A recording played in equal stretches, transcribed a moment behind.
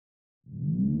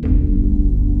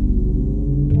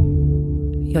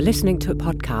You're listening to a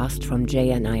podcast from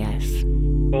JNIS.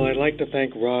 Well, I'd like to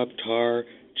thank Rob Tarr,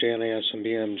 JNIS, and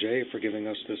BMJ for giving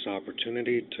us this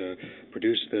opportunity to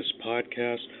produce this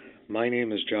podcast. My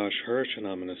name is Josh Hirsch, and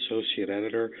I'm an associate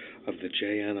editor of the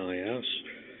JNIS.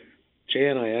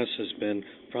 JNIS has been,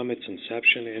 from its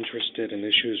inception, interested in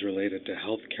issues related to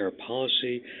healthcare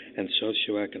policy and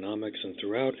socioeconomics, and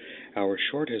throughout our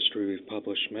short history, we've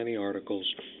published many articles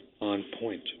on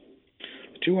point.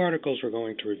 The two articles we're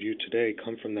going to review today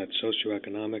come from that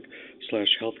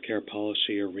socioeconomic/healthcare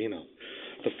policy arena.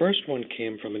 The first one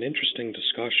came from an interesting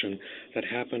discussion that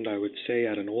happened, I would say,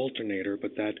 at an alternator,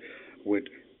 but that would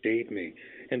date me.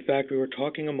 In fact, we were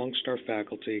talking amongst our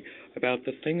faculty about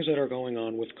the things that are going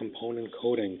on with component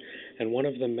coding, and one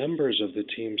of the members of the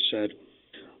team said,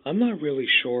 "I'm not really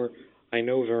sure I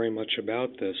know very much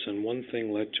about this," and one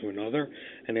thing led to another,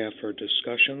 and after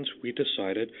discussions, we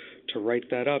decided to write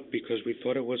that up because we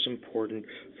thought it was important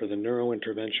for the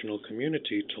neurointerventional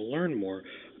community to learn more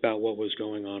about what was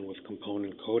going on with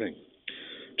component coding.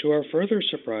 To our further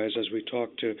surprise, as we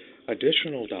talked to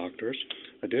additional doctors,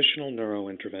 additional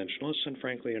neurointerventionalists, and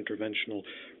frankly, interventional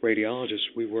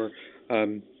radiologists, we were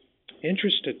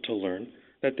interested to learn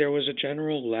that there was a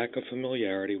general lack of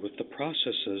familiarity with the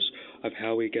processes of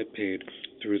how we get paid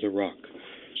through the RUC.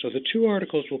 So the two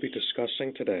articles we'll be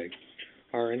discussing today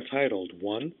are entitled,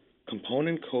 one,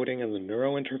 Component Coding and the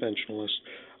Neurointerventionalist,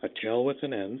 A Tale with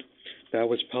an End. That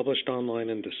was published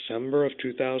online in December of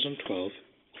 2012.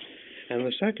 And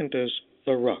the second is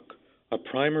The RUC, A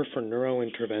Primer for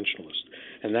Neurointerventionalists,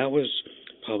 and that was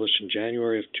published in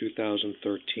January of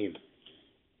 2013.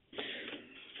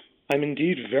 I'm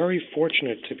indeed very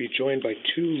fortunate to be joined by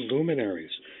two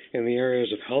luminaries in the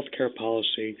areas of healthcare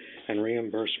policy and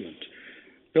reimbursement.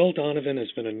 Bill Donovan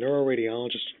has been a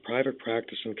neuroradiologist in private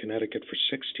practice in Connecticut for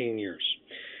 16 years.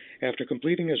 After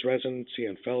completing his residency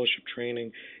and fellowship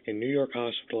training in New York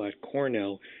Hospital at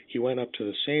Cornell, he went up to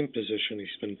the same position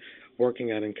he's been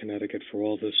working at in Connecticut for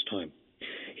all this time.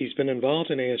 He's been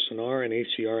involved in ASNR and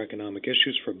ACR economic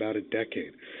issues for about a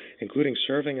decade, including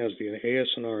serving as the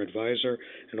ASNR advisor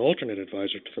and alternate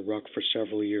advisor to the RUC for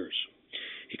several years.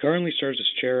 He currently serves as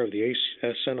chair of the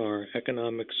ASNR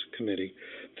Economics Committee,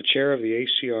 the chair of the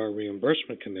ACR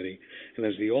Reimbursement Committee, and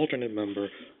as the alternate member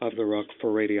of the RUC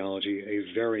for radiology, a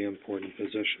very important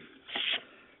position.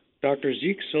 Dr.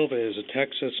 Zeke Silva is a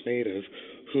Texas native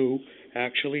who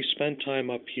actually spent time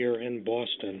up here in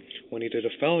Boston when he did a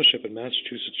fellowship at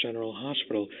Massachusetts General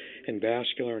Hospital in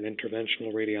vascular and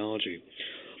interventional radiology.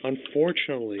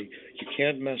 Unfortunately, you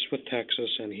can't mess with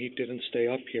Texas, and he didn't stay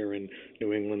up here in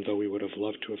New England, though we would have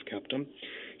loved to have kept him.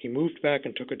 He moved back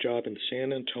and took a job in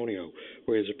San Antonio,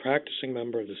 where he is a practicing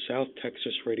member of the South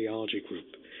Texas Radiology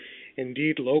Group.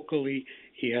 Indeed, locally,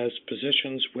 he has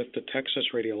positions with the Texas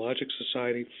Radiologic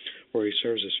Society, where he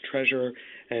serves as treasurer,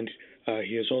 and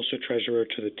he is also treasurer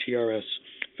to the TRS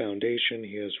Foundation.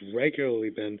 He has regularly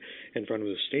been in front of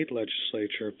the state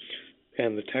legislature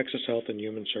and the Texas Health and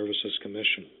Human Services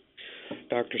Commission.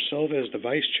 Dr. Silva is the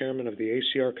vice chairman of the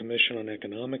ACR Commission on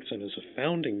Economics and is a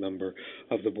founding member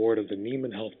of the board of the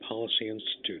Neiman Health Policy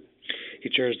Institute. He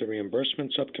chairs the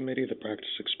Reimbursement Subcommittee, the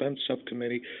Practice Expense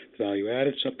Subcommittee, the Value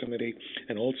Added Subcommittee,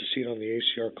 and holds a seat on the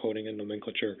ACR Coding and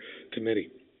Nomenclature Committee.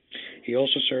 He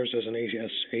also serves as an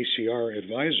ACR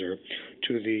advisor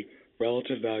to the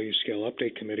Relative Value Scale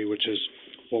Update Committee, which is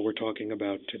what we're talking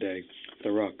about today, the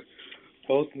RUC.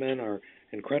 Both men are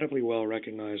incredibly well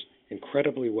recognized,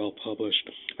 incredibly well published.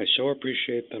 I so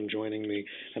appreciate them joining me,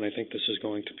 and I think this is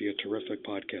going to be a terrific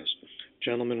podcast.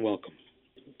 Gentlemen, welcome.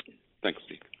 Thanks,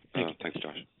 Zeke. Thanks,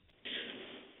 Josh.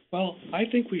 Well, I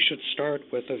think we should start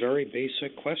with a very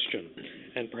basic question,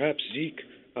 and perhaps, Zeke,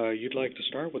 you'd like to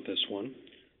start with this one.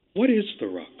 What is the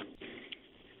RUC?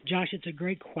 Josh, it's a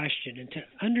great question, and to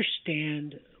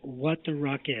understand what the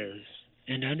RUC is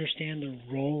and to understand the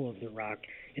role of the RUC,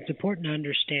 it's important to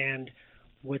understand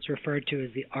what's referred to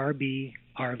as the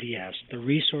RBRVS, the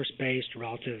Resource-Based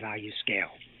Relative Value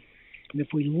Scale. And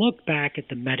if we look back at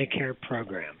the Medicare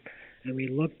program, and we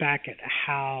look back at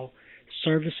how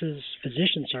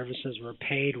physician services were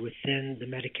paid within the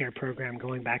Medicare program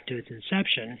going back to its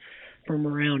inception, from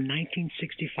around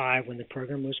 1965 when the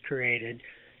program was created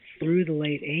through the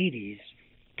late 80s,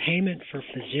 payment for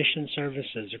physician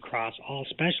services across all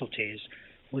specialties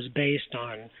was based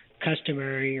on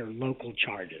customary or local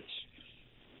charges.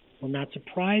 Well, not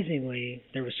surprisingly,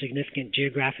 there was significant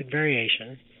geographic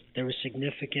variation. There was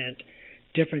significant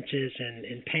differences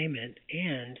in payment,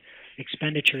 and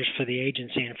expenditures for the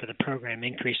agency and for the program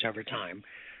increased over time.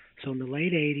 So in the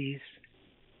late 80s,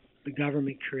 the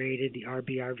government created the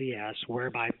RBRVS,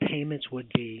 whereby payments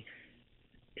would be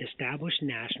established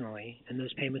nationally, and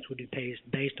those payments would be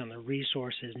based on the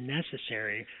resources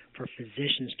necessary for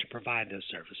physicians to provide those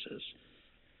services.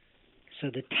 So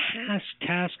the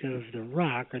task of the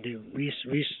RUC, or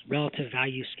the Relative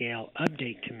Value Scale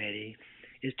Update Committee,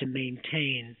 is to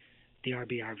maintain the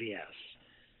RBRVS.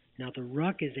 Now, the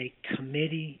RUC is a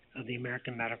committee of the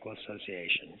American Medical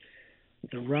Association.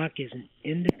 The RUC is an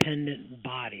independent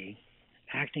body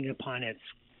acting upon its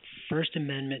First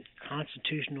Amendment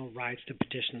constitutional rights to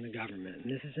petition the government.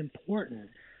 And this is important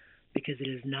because it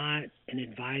is not an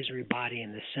advisory body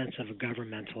in the sense of a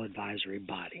governmental advisory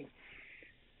body.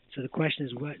 So the question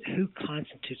is, who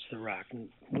constitutes the RUC, and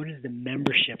what is the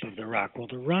membership of the RUC? Well,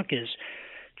 the RUC is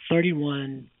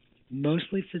 31,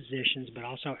 mostly physicians, but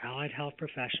also allied health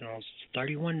professionals,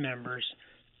 31 members,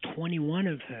 21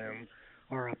 of whom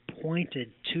are appointed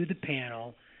to the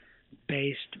panel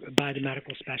based by the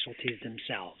medical specialties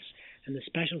themselves. And the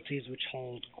specialties which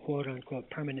hold quote-unquote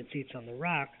permanent seats on the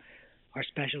RUC are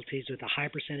specialties with a high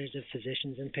percentage of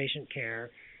physicians in patient care,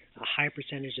 a high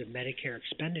percentage of Medicare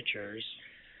expenditures,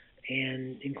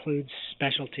 and includes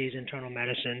specialties, internal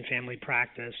medicine, family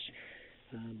practice,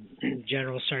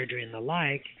 general surgery, and the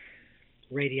like.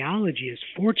 Radiology is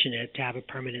fortunate to have a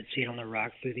permanent seat on the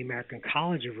RUC through the American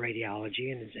College of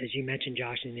Radiology, and as you mentioned,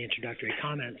 Josh, in the introductory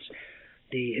comments,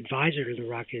 the advisor to the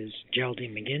RUC is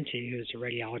Geraldine McGinty, who is a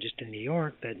radiologist in New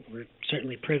York, but we're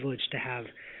certainly privileged to have,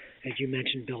 as you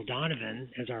mentioned, Bill Donovan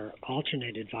as our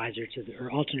alternate advisor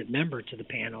or alternate member to the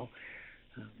panel,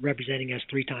 representing us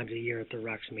 3 times a year at the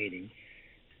RUC's meeting.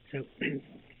 So,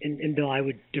 and Bill, I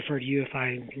would defer to you if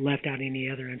I left out any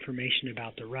other information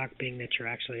about the RUC, being that you're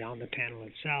actually on the panel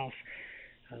itself.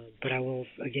 But I will,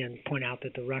 again, point out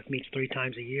that the RUC meets 3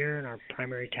 times a year, and our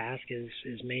primary task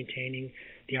is maintaining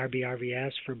the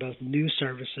RBRVS for both new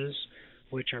services,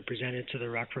 which are presented to the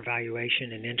RUC for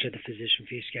evaluation and enter the physician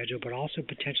fee schedule, but also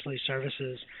potentially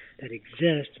services that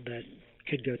exist but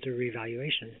could go through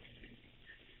reevaluation.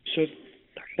 So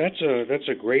that's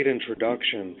a great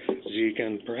introduction, Zeke,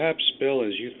 and perhaps, Bill,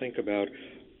 as you think about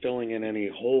filling in any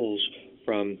holes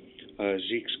from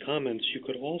Zeke's comments, you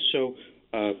could also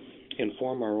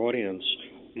inform our audience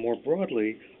more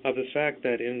broadly of the fact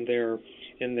that in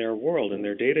their world, in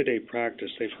their day-to-day practice,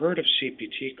 they've heard of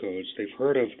CPT codes, they've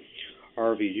heard of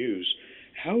RVUs.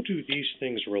 How do these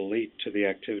things relate to the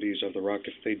activities of the RUC,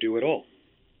 if they do at all?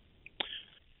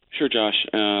 Sure, Josh.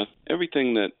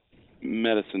 Everything that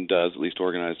medicine does, at least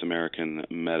organized American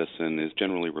medicine, is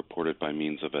generally reported by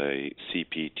means of a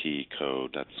CPT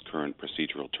code. That's current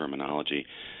procedural terminology,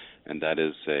 and that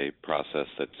is a process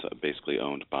that's basically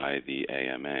owned by the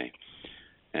AMA.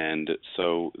 And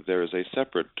so there is a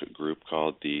separate group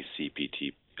called the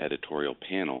CPT editorial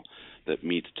panel that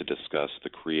meets to discuss the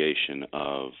creation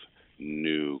of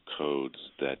new codes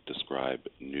that describe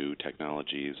new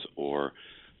technologies or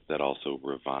that also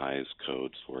revise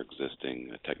codes for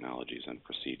existing technologies and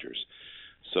procedures.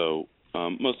 So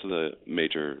most of the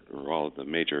major, or all of the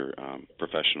major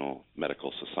professional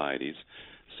medical societies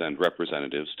send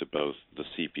representatives to both the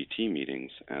CPT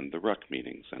meetings and the RUC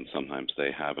meetings, and sometimes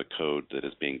they have a code that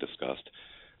is being discussed,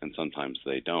 and sometimes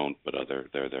they don't, but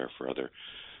they're there for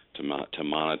to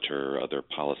monitor other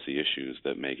policy issues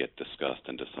that may get discussed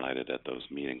and decided at those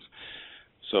meetings.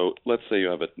 So let's say you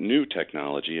have a new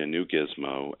technology, a new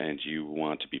gizmo, and you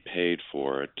want to be paid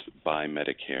for it by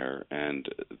Medicare, and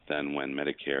then when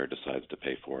Medicare decides to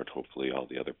pay for it, hopefully all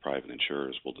the other private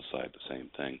insurers will decide the same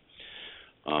thing.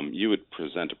 You would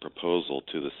present a proposal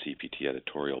to the CPT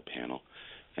editorial panel,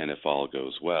 and if all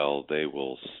goes well, they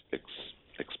will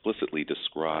explicitly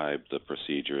describe the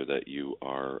procedure that you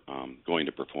are going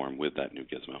to perform with that new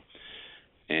gizmo,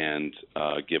 and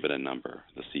give it a number,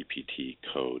 the CPT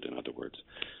code, in other words.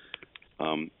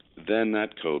 Then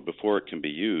that code, before it can be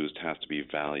used, has to be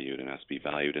valued, and has to be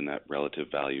valued in that relative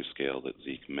value scale that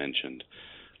Zeke mentioned.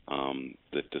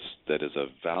 That is a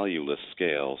valueless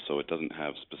scale, so it doesn't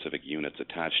have specific units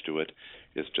attached to it.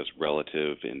 It's just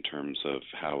relative in terms of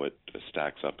how it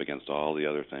stacks up against all the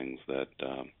other things that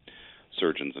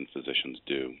surgeons and physicians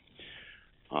do,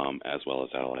 as well as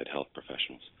allied health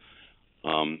professionals.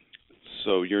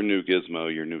 So your new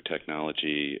gizmo, your new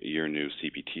technology, your new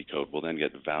CPT code will then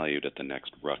get valued at the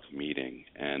next RUC meeting,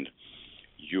 and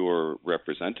your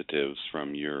representatives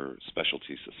from your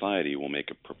specialty society will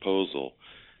make a proposal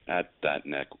at that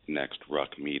next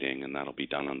RUC meeting, and that'll be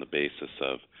done on the basis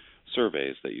of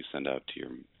surveys that you send out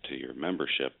to your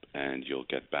membership, and you'll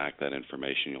get back that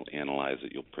information, you'll analyze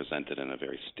it, you'll present it in a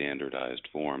very standardized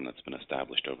form that's been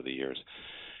established over the years.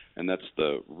 And that's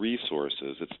the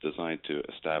resources. It's designed to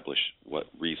establish what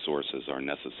resources are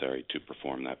necessary to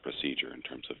perform that procedure in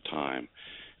terms of time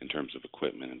in terms of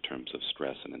equipment, in terms of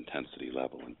stress and intensity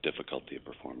level and difficulty of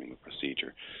performing the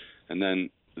procedure. And then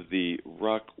the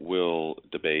RUC will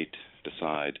debate,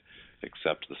 decide,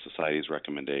 accept the society's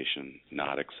recommendation,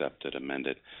 not accept it, amend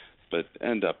it, but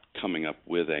end up coming up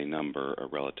with a number, a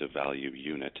relative value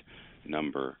unit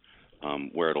number,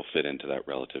 where it'll fit into that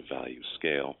relative value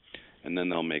scale. And then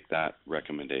they'll make that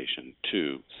recommendation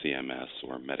to CMS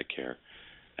or Medicare.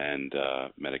 And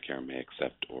Medicare may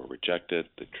accept or reject it.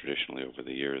 Traditionally, over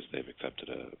the years, they've accepted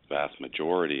a vast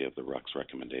majority of the RUC's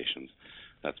recommendations.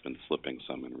 That's been slipping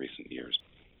some in recent years.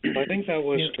 I think that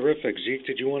was terrific. Zeke,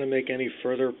 did you want to make any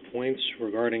further points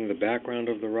regarding the background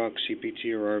of the RUC,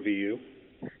 CPT, or RVU?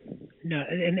 No,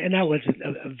 and that was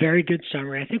a very good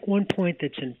summary. I think one point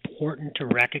that's important to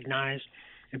recognize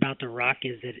about the RUC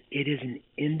is that it is an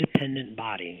independent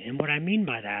body. And what I mean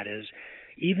by that is,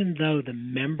 even though the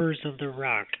members of the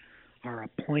RUC are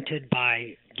appointed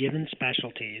by given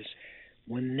specialties,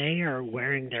 when they are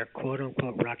wearing their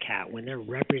quote-unquote RUC hat, when they're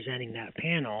representing that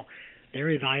panel,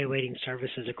 they're evaluating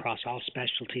services across all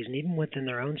specialties and even within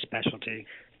their own specialty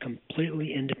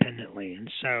completely independently. And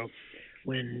so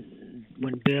when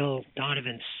Bill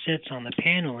Donovan sits on the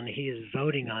panel and he is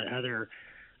voting on other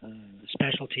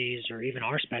specialties or even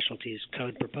our specialties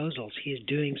code proposals, he is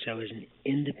doing so as an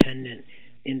independent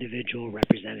individual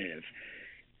representative.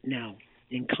 Now,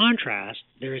 in contrast,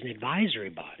 there is an advisory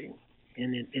body,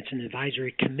 and it's an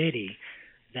advisory committee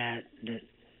that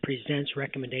presents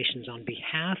recommendations on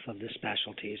behalf of the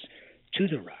specialties to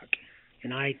the RUC.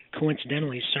 And I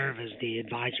coincidentally serve as the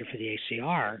advisor for the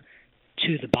ACR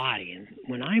to the body. And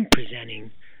when I'm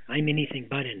presenting, I'm anything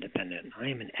but independent. I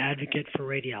am an advocate for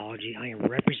radiology. I am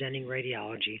representing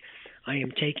radiology. I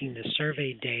am taking the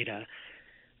survey data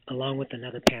along with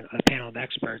another panel of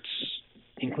experts,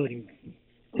 including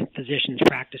physicians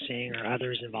practicing or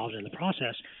others involved in the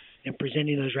process, and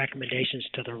presenting those recommendations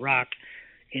to the RUC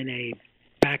in a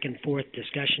back and forth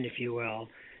discussion, if you will,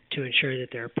 to ensure that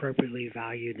they're appropriately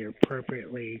valued, they're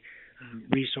appropriately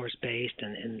resource-based,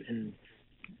 and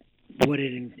what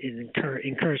it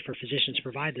encourages for physicians to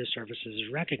provide those services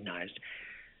is recognized.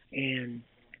 And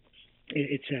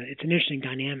it's an interesting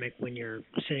dynamic when you're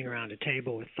sitting around a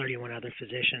table with 31 other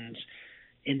physicians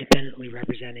independently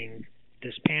representing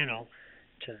this panel,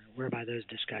 whereby those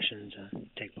discussions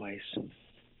take place.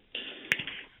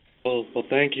 Well,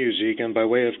 thank you, Zeke. And by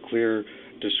way of clear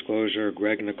disclosure,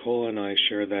 Greg Nicola and I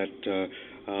share that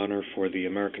honor for the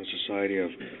American Society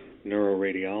of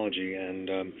Neuroradiology,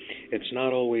 and it's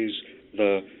not always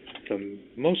the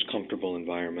most comfortable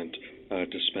environment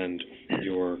to spend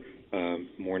your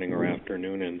morning or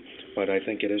afternoon in, but I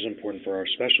think it is important for our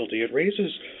specialty. It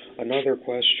raises another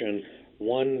question,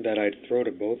 one that I'd throw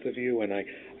to both of you, and I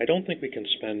don't think we can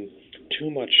spend too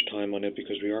much time on it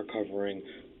because we are covering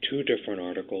two different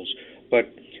articles, but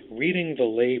reading the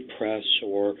lay press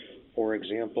or, for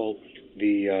example,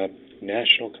 the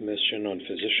National Commission on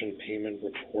Physician Payment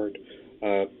report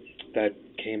that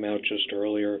came out just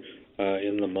earlier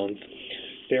in the month,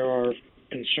 there are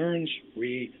concerns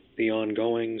re the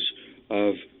ongoings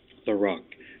of the RUC.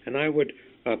 And I would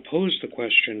pose the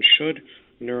question, should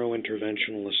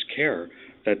neurointerventionalists care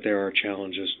that there are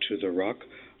challenges to the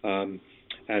RUC?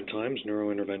 At times,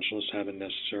 neurointerventionalists haven't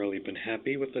necessarily been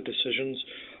happy with the decisions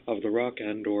of the RUC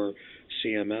and or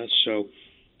CMS. So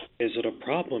is it a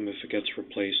problem if it gets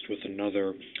replaced with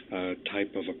another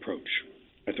type of approach?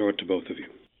 I throw it to both of you.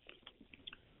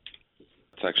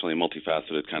 It's actually a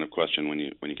multifaceted kind of question when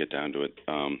you get down to it,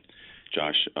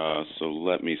 Josh. So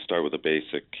let me start with a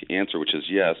basic answer, which is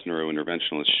yes,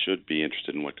 neurointerventionalists should be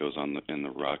interested in what goes on in the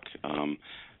RUC,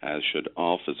 as should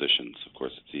all physicians. Of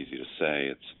course, it's easy to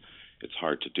say. It's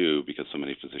hard to do because so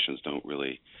many physicians don't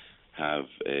really have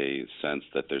a sense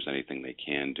that there's anything they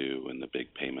can do in the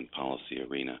big payment policy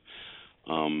arena.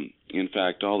 In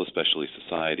fact, all the specialty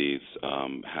societies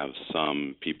have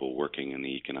some people working in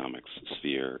the economics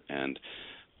sphere, and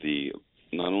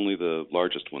not only the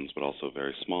largest ones, but also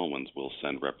very small ones will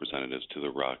send representatives to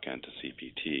the RUC and to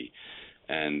CPT.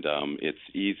 And it's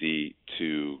easy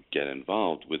to get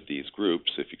involved with these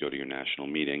groups if you go to your national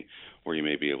meeting, or you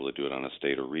may be able to do it on a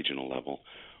state or regional level,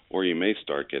 or you may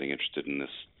start getting interested in this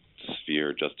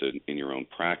sphere just in your own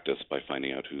practice by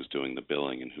finding out who's doing the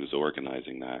billing and who's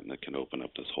organizing that, and it can open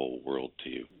up this whole world to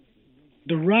you.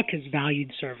 The RUC has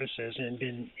valued services and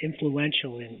been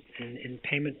influential in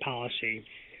payment policy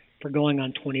for going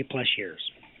on 20-plus years.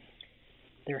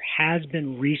 There has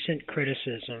been recent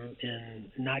criticism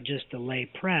in not just the lay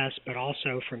press, but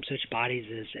also from such bodies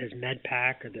as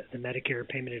MedPAC, or the Medicare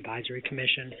Payment Advisory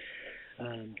Commission,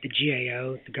 the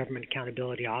GAO, the Government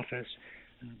Accountability Office,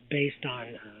 based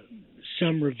on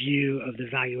some review of the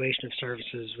valuation of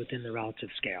services within the relative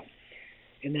scale.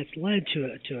 And that's led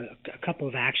to a couple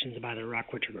of actions by the RUC,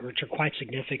 which are quite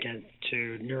significant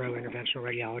to neurointerventional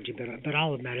radiology, but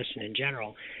all of medicine in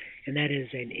general. And that is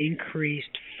an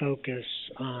increased focus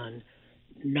on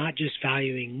not just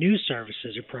valuing new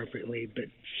services appropriately, but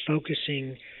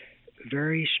focusing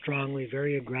very strongly,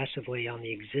 very aggressively on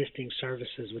the existing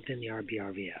services within the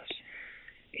RBRVS.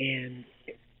 And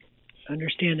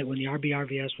understand that when the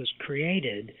RBRVS was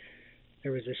created,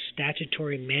 there was a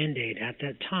statutory mandate at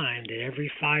that time that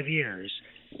every 5 years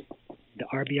the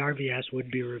RBRVS would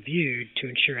be reviewed to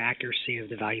ensure accuracy of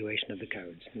the valuation of the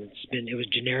codes. And it was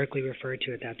generically referred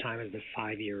to at that time as the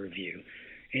 5-year review.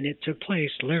 And it took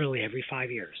place literally every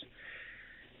 5 years.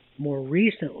 More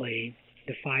recently,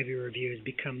 the 5-year review has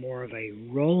become more of a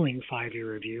rolling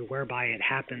 5-year review whereby it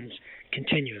happens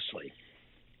continuously.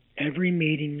 Every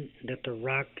meeting that the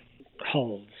RUC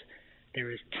holds, there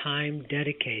is time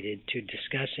dedicated to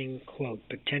discussing, quote,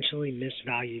 potentially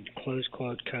misvalued, close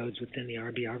quote, codes within the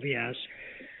RBRVS,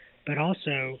 but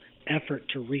also effort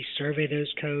to resurvey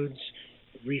those codes,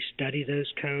 restudy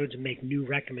those codes, and make new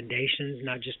recommendations,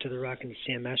 not just to the RUC and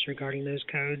the CMS regarding those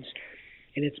codes.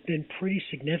 And it's been pretty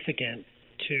significant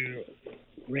to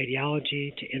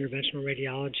radiology, to interventional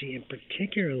radiology, and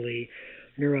particularly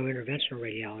neurointerventional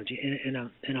radiology.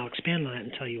 And I'll expand on that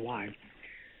and tell you why.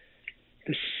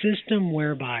 The system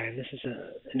whereby, and this is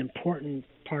an important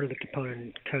part of the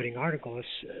component coding article,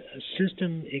 a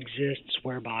system exists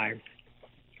whereby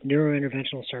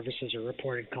neurointerventional services are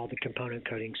reported called the component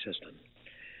coding system.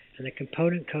 And the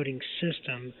component coding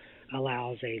system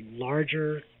allows a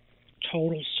larger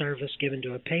total service given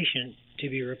to a patient to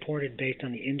be reported based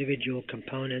on the individual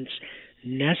components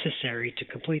necessary to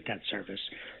complete that service.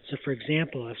 So, for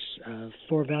example, a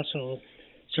 4-vessel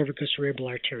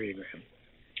cervicocerebral arteriogram,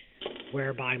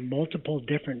 whereby multiple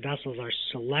different vessels are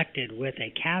selected with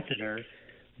a catheter,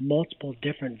 multiple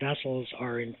different vessels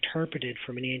are interpreted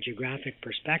from an angiographic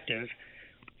perspective,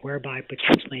 whereby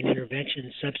potentially an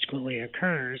intervention subsequently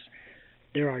occurs.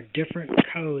 There are different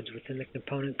codes within the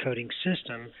component coding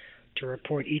system to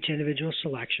report each individual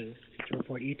selection, to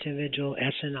report each individual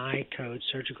SNI code,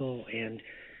 surgical and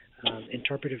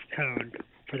interpretive code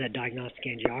for that diagnostic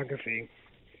angiography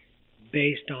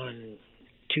based on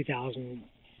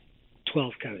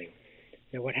 2012 coding.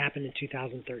 Now, what happened in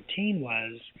 2013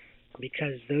 was,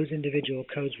 because those individual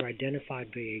codes were identified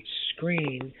by a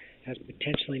screen as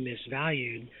potentially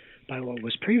misvalued by what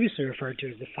was previously referred to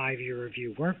as the 5-year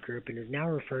review work group and is now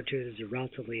referred to as a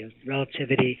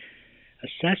relativity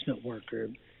assessment work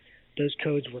group, those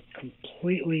codes were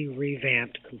completely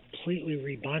revamped, completely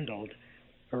rebundled,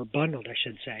 or bundled, I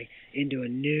should say, into a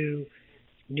new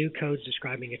codes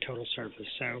describing a total service.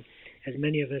 So, as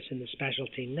many of us in the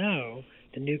specialty know,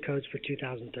 the new codes for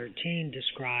 2013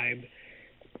 describe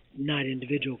not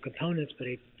individual components, but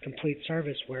a complete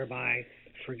service whereby,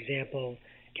 for example,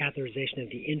 catheterization of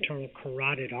the internal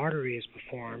carotid artery is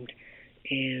performed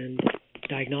and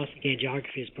diagnostic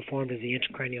angiography is performed of the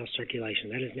intracranial circulation.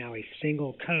 That is now a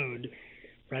single code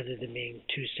rather than being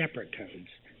two separate codes.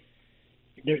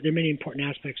 There are many important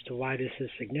aspects to why this is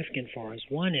significant for us.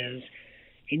 One is,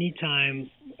 anytime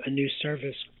a new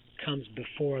service comes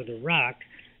before the RUC,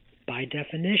 by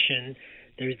definition,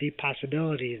 there's the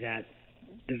possibility that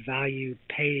the value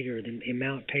paid or the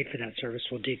amount paid for that service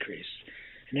will decrease.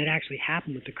 And that actually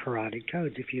happened with the carotid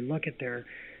codes. If you look at their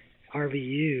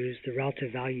RVUs, the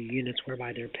relative value units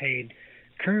whereby they're paid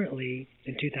currently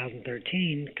in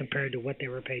 2013 compared to what they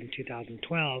were paid in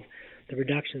 2012, the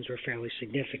reductions were fairly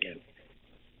significant.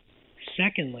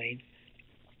 Secondly,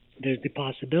 there's the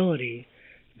possibility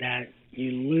that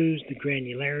you lose the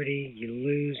granularity, you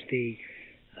lose the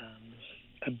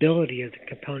ability of the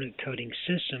component coding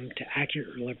system to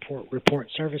accurately report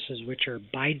services which are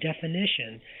by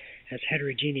definition as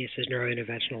heterogeneous as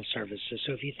neurointerventional services.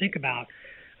 So if you think about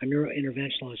a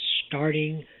neurointerventionalist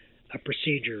starting a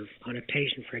procedure on a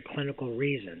patient for a clinical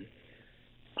reason,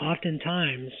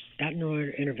 oftentimes that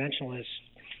neurointerventionalist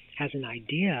has an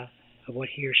idea of what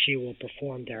he or she will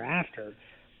perform thereafter,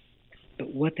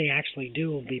 but what they actually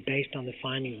do will be based on the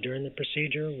findings during the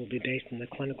procedure, will be based on the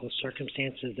clinical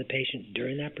circumstances of the patient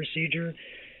during that procedure,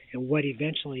 and what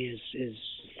eventually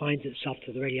finds itself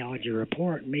to the radiology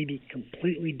report may be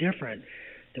completely different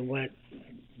than what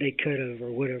they could have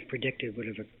or would have predicted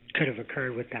could have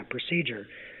occurred with that procedure.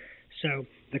 So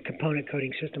the component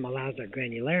coding system allows that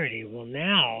granularity. Well,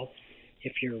 now,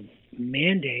 if you're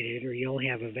mandated or you only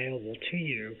have available to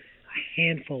you a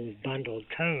handful of bundled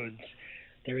codes,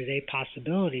 there is a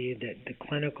possibility that the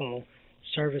clinical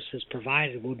services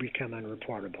provided will become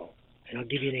unreportable. And I'll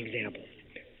give you an example.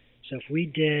 So if we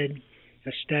did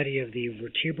a study of the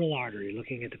vertebral artery,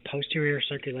 looking at the posterior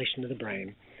circulation of the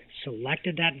brain,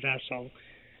 selected that vessel,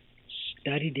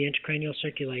 studied the intracranial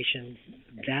circulation,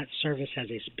 that service has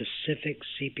a specific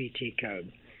CPT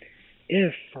code.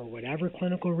 If, for whatever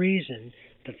clinical reason,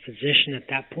 the physician at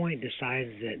that point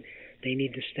decides that they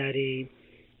need to study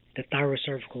the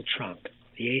thyrocervical trunk,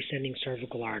 the ascending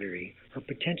cervical artery, or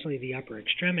potentially the upper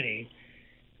extremity,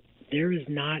 there is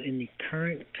not in the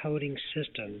current coding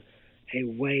system a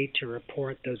way to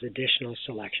report those additional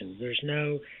selections. There's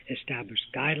no established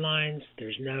guidelines.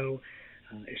 There's no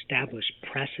established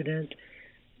precedent.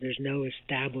 There's no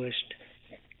established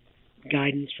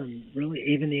guidance from really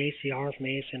even the ACR, from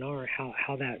ASNR,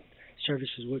 how that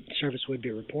service would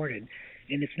be reported.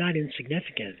 And it's not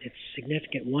insignificant. It's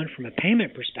significant, one, from a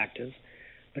payment perspective,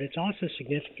 but it's also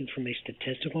significant from a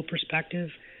statistical perspective.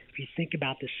 If you think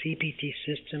about the CPT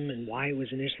system and why it was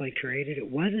initially created, it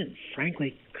wasn't,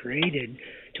 frankly, created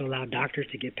to allow doctors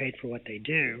to get paid for what they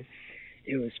do.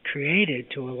 It was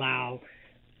created to allow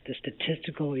the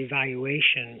statistical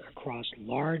evaluation across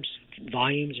large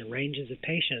volumes and ranges of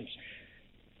patients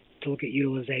to look at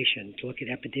utilization, to look at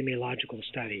epidemiological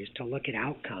studies, to look at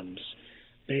outcomes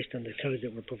based on the codes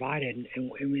that were provided.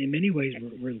 And in many ways,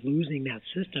 we're losing that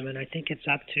system. And I think it's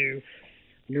up to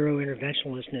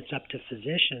neurointerventionalists and it's up to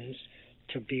physicians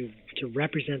to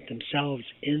represent themselves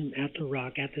at the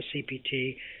RUC, at the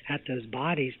CPT, at those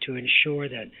bodies to ensure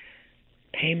that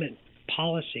payment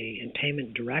policy and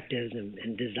payment directives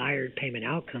and desired payment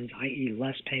outcomes, i.e.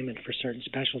 less payment for certain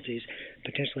specialties,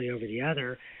 potentially over the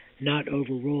other, not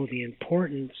overrule the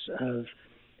importance of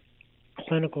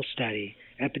clinical study,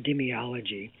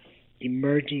 epidemiology,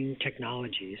 emerging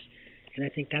technologies. And I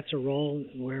think that's a role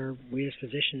where we as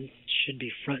physicians should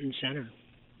be front and center.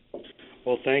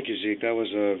 Well, thank you, Zeke. That was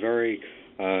a very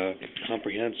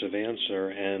comprehensive answer.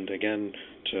 And again,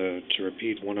 to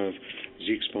repeat, one of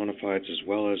Zeke's bona fides, as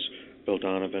well as Bill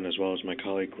Donovan, as well as my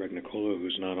colleague Greg Nicola,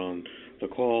 who's not on the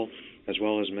call, as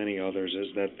well as many others,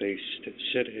 is that they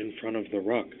sit in front of the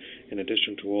RUC. In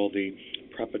addition to all the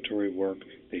preparatory work,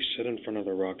 they sit in front of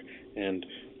the RUC and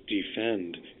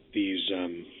defend these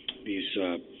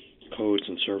codes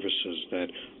and services that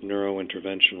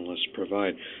neurointerventionalists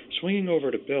provide. Swinging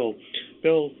over to Bill.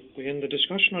 Bill, in the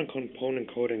discussion on component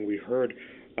coding, we heard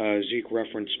Zeke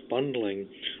reference bundling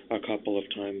a couple of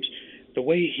times. The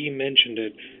way he mentioned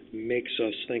it makes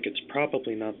us think it's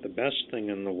probably not the best thing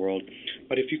in the world.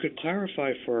 But if you could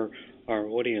clarify for our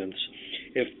audience,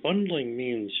 if bundling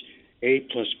means A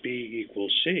plus B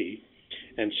equals C,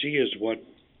 and C is what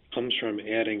comes from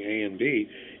adding A and B,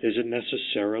 is it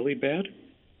necessarily bad?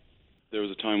 There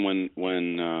was a time when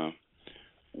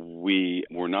we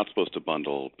were not supposed to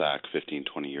bundle back 15,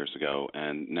 20 years ago,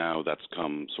 and now that's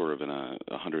come sort of in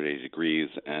 180 degrees,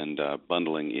 and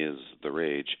bundling is the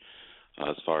rage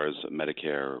as far as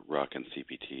Medicare, RUC, and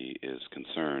CPT is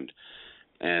concerned.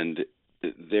 And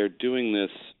they're doing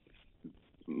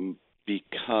this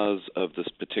because of this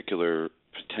particular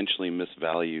potentially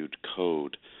misvalued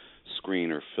code,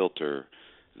 screen, or filter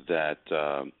that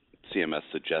CMS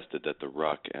suggested that the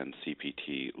RUC and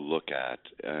CPT look at.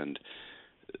 And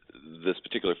this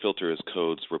particular filter is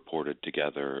codes reported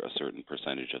together a certain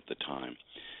percentage of the time.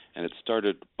 And it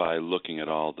started by looking at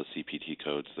all the CPT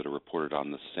codes that are reported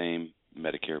on the same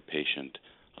Medicare patient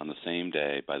on the same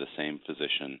day by the same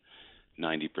physician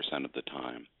 90% of the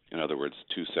time. In other words,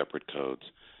 two separate codes,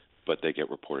 but they get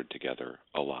reported together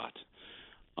a lot.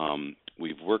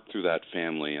 We've worked through that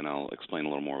family, and I'll explain a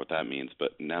little more what that means,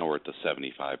 but now we're at the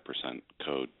 75%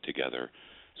 code together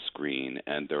screen,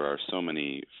 and there are so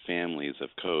many families of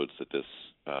codes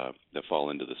that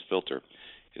fall into this filter.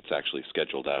 It's actually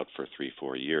scheduled out for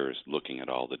 3-4 years, looking at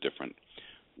all the different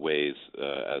ways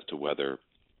as to whether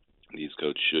these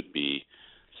codes should be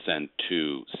sent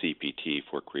to CPT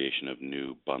for creation of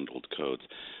new bundled codes.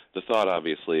 The thought,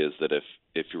 obviously, is that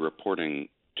if you're reporting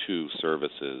two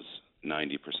services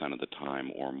 90% of the time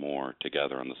or more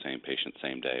together on the same patient,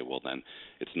 same day, well, then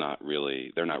they're not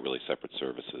really separate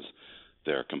services.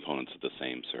 They're components of the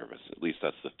same service. At least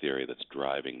that's the theory that's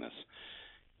driving this.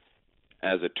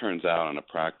 As it turns out, on a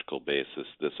practical basis,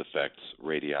 this affects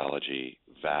radiology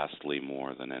vastly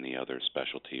more than any other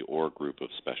specialty or group of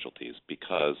specialties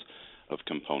because of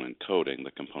component coding,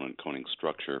 the component coding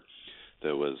structure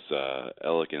that was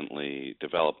elegantly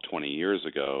developed 20 years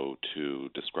ago to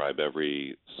describe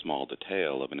every small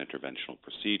detail of an interventional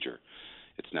procedure.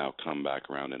 It's now come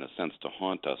back around, in a sense, to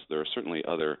haunt us. There are certainly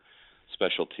other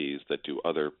specialties that do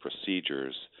other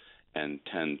procedures and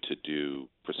tend to do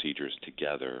procedures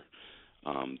together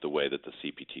the way that the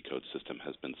CPT code system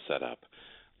has been set up.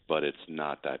 but it's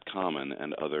not that common,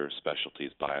 and other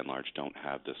specialties, by and large, don't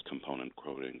have this component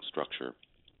coding structure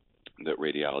that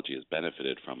radiology has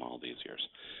benefited from all these years.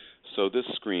 So this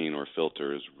screen or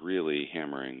filter is really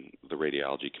hammering the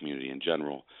radiology community in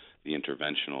general, the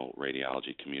interventional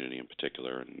radiology community in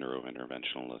particular, and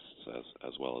neurointerventionalists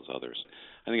as well as others.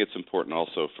 I think it's important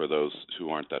also for those who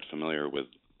aren't that familiar with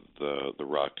the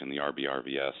RUC and the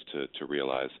RBRVS to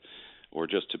realize, or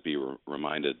just to be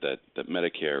reminded that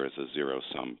Medicare is a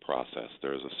zero-sum process.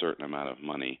 There is a certain amount of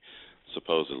money,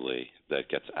 supposedly, that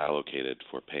gets allocated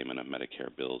for payment of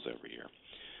Medicare bills every year.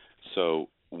 So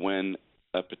when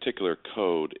a particular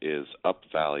code is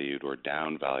upvalued or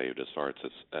downvalued as far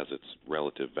as its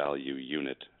relative value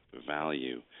unit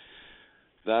value,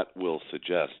 that will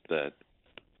suggest that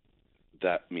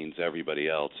means everybody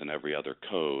else and every other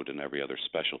code and every other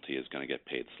specialty is going to get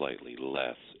paid slightly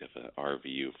less if an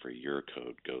RVU for your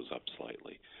code goes up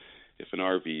slightly. If an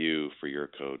RVU for your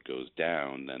code goes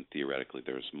down, then theoretically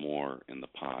there's more in the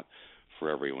pot for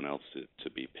everyone else to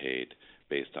be paid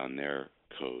based on their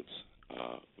code's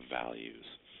values.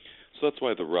 So that's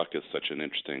why the RUC is such an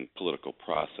interesting political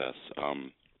process.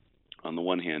 On the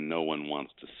one hand, no one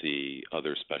wants to see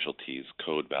other specialties'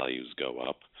 code values go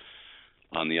up.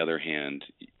 On the other hand,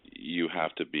 you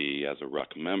have to be, as a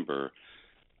RUC member,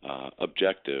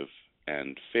 objective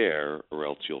and fair, or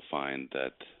else you'll find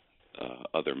that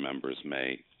other members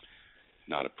may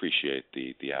not appreciate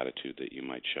the attitude that you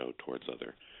might show towards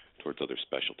other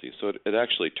specialties. So it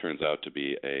actually turns out to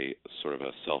be a sort of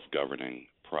a self-governing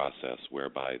process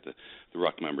whereby the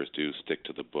RUC members do stick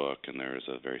to the book, and there is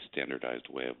a very standardized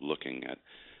way of looking at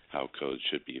how codes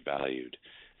should be valued,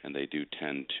 and they do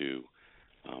tend to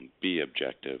be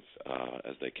objective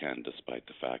as they can, despite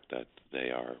the fact that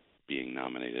they are being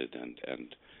nominated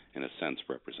and in a sense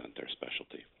represent their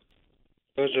specialty.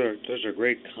 Those are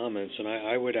great comments, and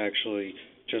I would actually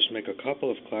just make a couple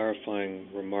of clarifying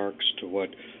remarks to what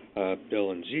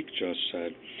Bill and Zeke just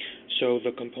said. So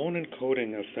the component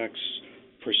coding affects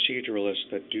proceduralists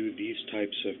that do these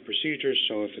types of procedures.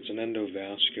 So if it's an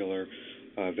endovascular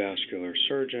vascular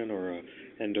surgeon or an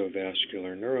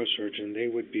endovascular neurosurgeon, they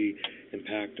would be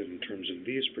impacted in terms of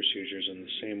these procedures in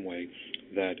the same way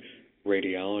that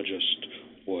radiologists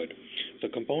would. The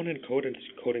component coding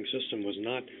system was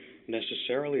not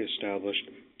necessarily established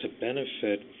to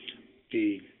benefit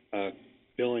the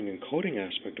billing and coding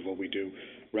aspect of what we do.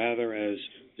 Rather, as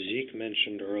Zeke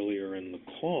mentioned earlier in the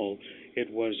call, it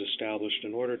was established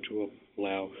in order to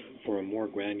allow for a more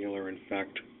granular, in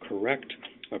fact, correct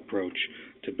approach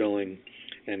to billing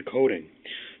and coding.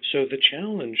 So the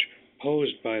challenge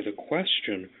posed by the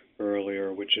question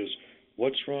earlier, which is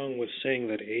what's wrong with saying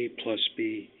that A plus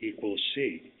B equals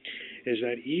C, is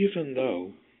that even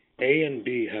though A and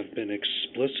B have been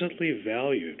explicitly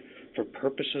valued for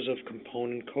purposes of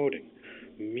component coding,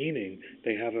 meaning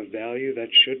they have a value that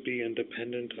should be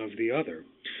independent of the other,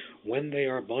 when they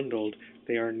are bundled,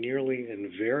 they are nearly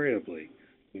invariably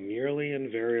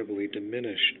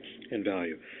diminished in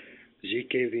value. Zeke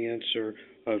gave the answer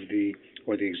the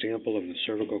example of the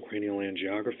cervical cranial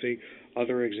angiography.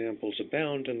 Other examples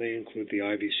abound, and they include the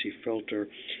IVC filter,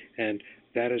 and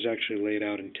that is actually laid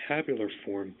out in tabular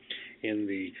form in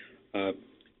the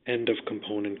end of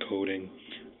component coding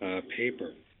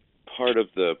paper. Part of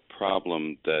the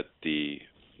problem that the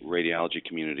radiology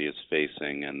community is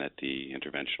facing and that the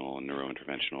interventional and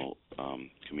neurointerventional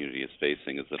community is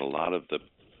facing is that a lot of the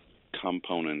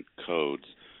component codes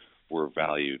were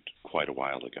valued quite a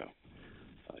while ago,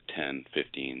 10,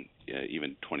 15,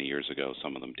 even 20 years ago,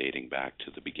 some of them dating back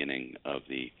to the beginning of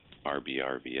the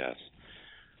RBRVS.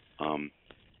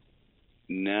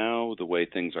 Now the way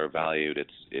things are valued,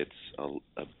 it's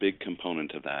a big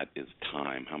component of that is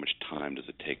time. How much time does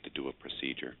it take to do a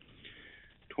procedure?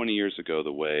 20 years ago,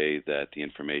 the way that the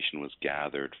information was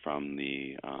gathered from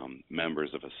the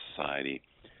members of a society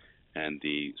and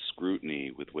the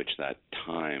scrutiny with which that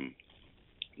time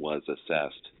was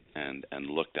assessed and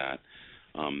looked at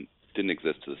didn't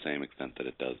exist to the same extent that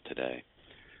it does today.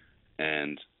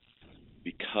 And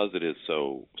because it is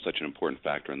such an important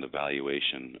factor in the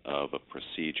valuation of a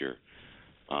procedure,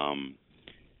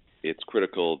 it's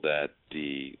critical that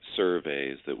the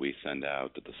surveys that we send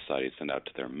out, that the societies send out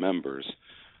to their members,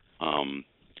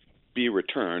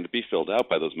 be filled out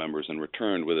by those members and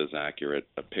returned with as accurate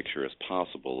a picture as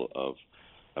possible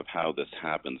of how this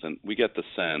happens. And we get the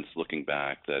sense, looking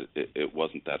back, that it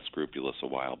wasn't that scrupulous a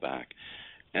while back.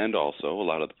 And also, a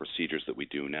lot of the procedures that we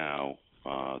do now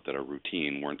that are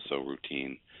routine weren't so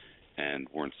routine and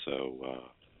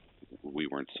we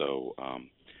weren't so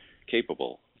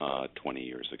capable 20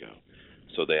 years ago.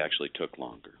 So they actually took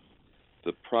longer.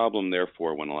 The problem,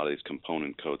 therefore, when a lot of these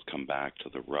component codes come back to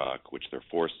the RUC, which they're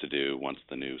forced to do once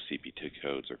the new CPT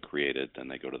codes are created, then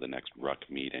they go to the next RUC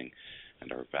meeting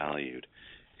and are valued,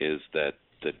 is that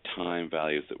the time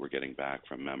values that we're getting back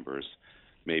from members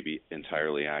may be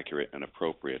entirely accurate and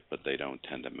appropriate, but they don't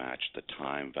tend to match the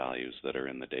time values that are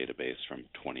in the database from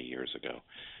 20 years ago.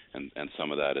 And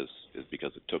some of that is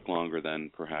because it took longer than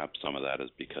perhaps. Some of that is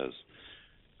because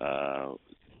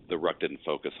the RUC didn't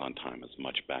focus on time as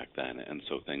much back then, and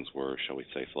so things were, shall we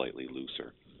say, slightly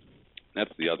looser.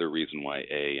 That's the other reason why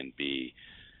A and B,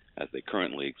 as they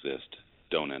currently exist,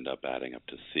 don't end up adding up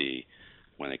to C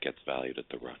when it gets valued at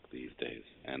the RUC these days.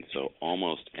 And so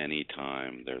almost any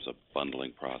time there's a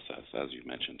bundling process, as you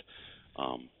mentioned,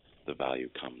 the value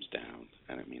comes down,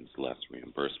 and it means less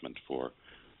reimbursement for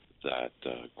that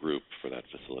group, for that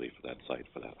facility, for that site,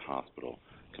 for that hospital,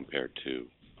 compared to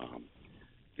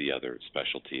the other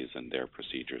specialties and their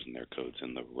procedures and their codes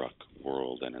in the RUC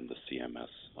world and in the CMS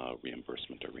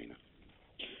reimbursement arena.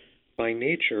 By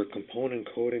nature, component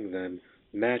coding then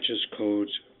matches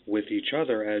codes with each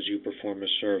other as you perform a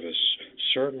service.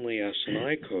 Certainly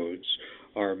S&I codes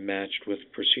are matched with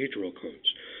procedural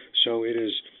codes. So it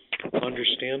is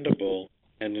understandable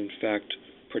and in fact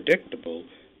predictable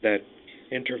that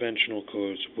interventional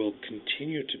codes will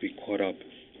continue to be caught up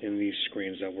in these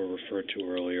screens that were referred to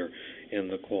earlier in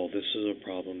the call. This is a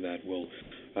problem that will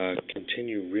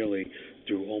continue really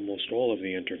through almost all of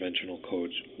the interventional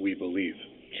codes, we believe.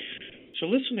 So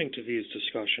listening to these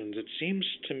discussions, it seems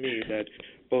to me that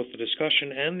both the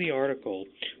discussion and the article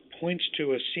points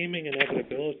to a seeming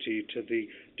inevitability to the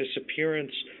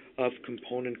disappearance of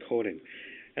component coding.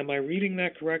 Am I reading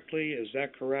that correctly? Is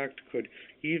that correct? Could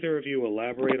either of you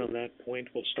elaborate on that point?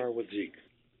 We'll start with Zeke.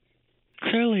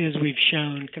 Clearly, as we've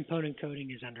shown, component coding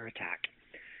is under attack.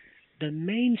 The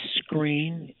main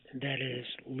screen that is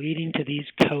leading to these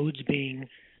codes being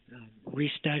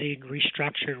restudied,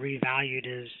 restructured, revalued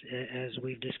is, as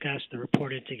we've discussed, the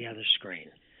reported together screen.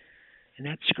 And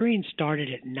that screen started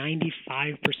at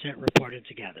 95% reported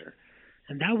together.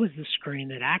 And that was the screen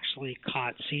that actually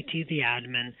caught CT the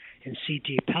abdomen and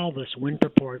CT pelvis when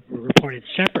reported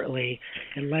separately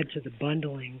and led to the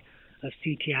bundling of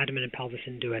CT abdomen and pelvis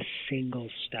into a single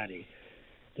study.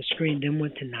 The screen then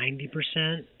went to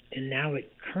 90%, and now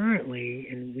it currently,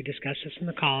 and we discussed this in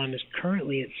the column, is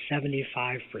currently at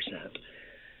 75%.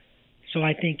 So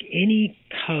I think any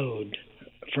code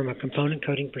from a component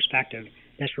coding perspective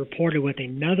that's reported with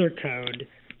another code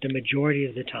the majority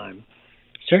of the time,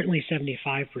 certainly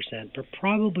 75%, but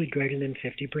probably greater than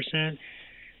 50%,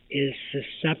 is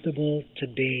susceptible to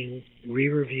being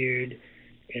re-reviewed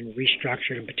and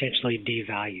restructured and potentially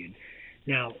devalued.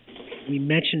 Now, we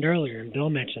mentioned earlier, and Bill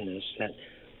mentioned this, that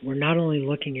we're not only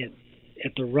looking at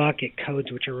the RUC at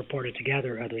codes which are reported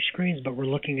together or other screens, but we're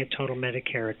looking at total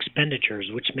Medicare expenditures,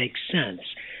 which makes sense.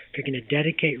 If you're going to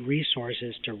dedicate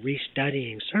resources to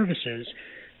restudying services,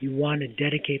 you want to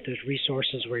dedicate those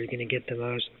resources where you're going to get the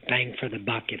most bang for the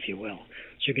buck, if you will.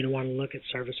 So you're going to want to look at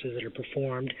services that are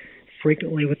performed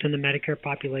frequently within the Medicare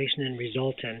population and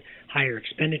result in higher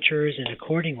expenditures and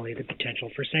accordingly the potential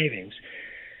for savings.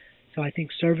 So I think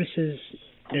services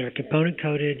that are component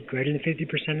coded greater than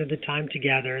 50% of the time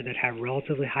together that have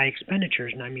relatively high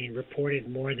expenditures, and I mean reported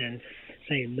more than,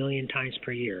 say, 1 million times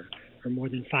per year or more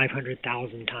than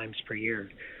 500,000 times per year,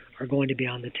 are going to be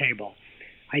on the table.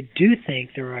 I do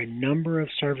think there are a number of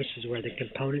services where the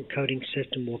component coding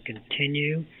system will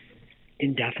continue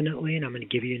indefinitely, and I'm going to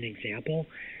give you an example.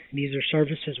 And these are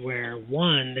services where,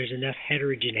 one, there's enough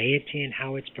heterogeneity in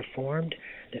how it's performed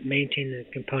that maintaining the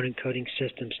component coding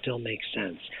system still makes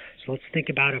sense. So let's think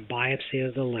about a biopsy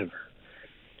of the liver.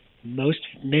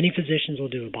 Many physicians will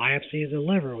do a biopsy of the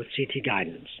liver with CT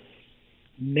guidance.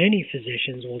 Many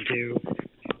physicians will do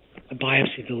a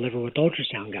biopsy of the liver with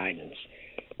ultrasound guidance.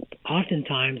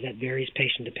 Oftentimes that varies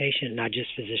patient to patient, not just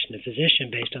physician to physician,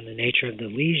 based on the nature of the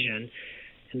lesion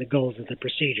and the goals of the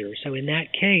procedure. So in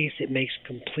that case, it makes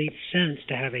complete sense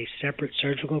to have a separate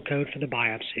surgical code for the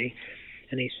biopsy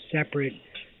and a separate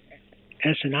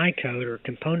S&I code or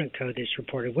component code that's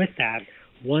reported with that,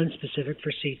 one specific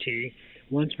for CT,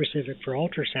 one specific for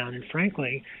ultrasound, and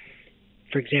frankly,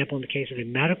 for example, in the case of a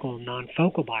medical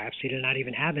non-focal biopsy, to not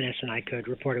even have an S&I code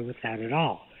reported with that at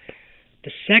all.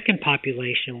 The second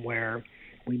population where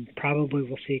we probably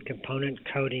will see component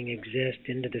coding exist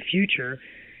into the future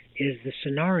is the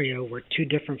scenario where two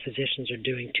different physicians are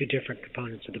doing two different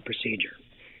components of the procedure.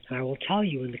 And I will tell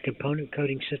you, when the component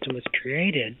coding system was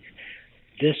created,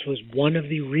 this was one of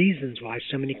the reasons why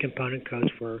so many component codes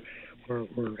were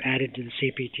added to the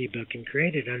CPT book and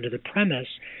created under the premise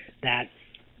that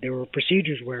there were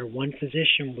procedures where one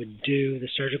physician would do the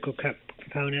surgical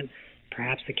component,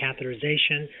 perhaps the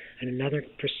catheterization, and another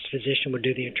physician would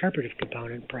do the interpretive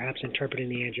component, perhaps interpreting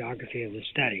the angiography of the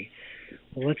study.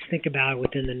 Well, let's think about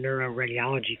within the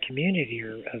neuroradiology community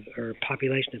or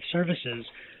population of services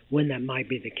when that might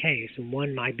be the case, and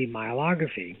one might be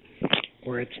myelography,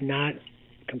 where it's not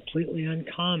completely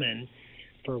uncommon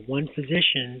for one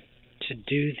physician to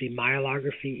do the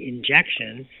myelography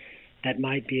injection. That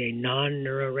might be a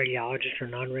non-neuroradiologist or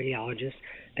non-radiologist.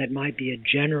 That might be a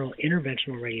general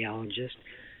interventional radiologist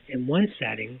in one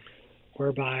setting,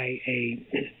 whereby a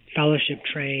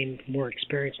fellowship-trained, more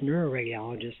experienced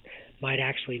neuroradiologist might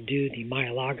actually do the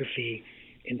myelography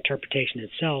interpretation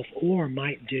itself, or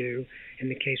might do, in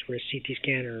the case where a CT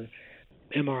scan or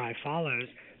MRI follows,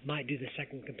 might do the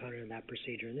second component of that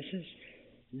procedure. And this is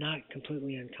not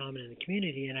completely uncommon in the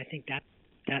community, and I think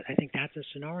that's a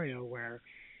scenario where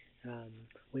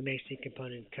we may see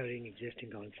component coding existing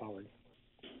going forward.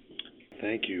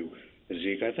 Thank you,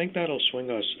 Zeke. I think that'll swing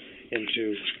us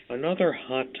into another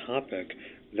hot topic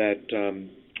that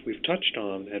we've touched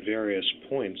on at various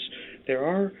points. There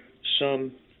are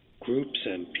some groups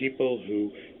and people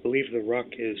who believe the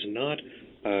RUC is not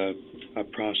a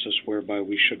process whereby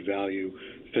we should value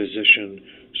physician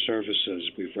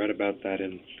services. We've read about that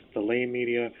in the lay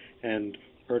media and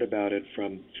heard about it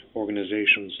from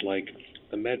organizations like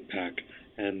the MedPAC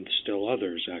and still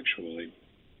others, actually.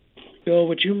 Bill,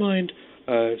 would you mind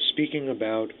speaking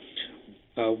about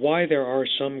why there are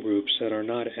some groups that are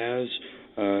not as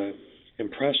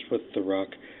impressed with the RUC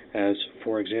as,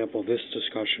 for example, this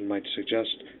discussion might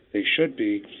suggest they should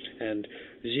be? And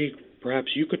Zeke,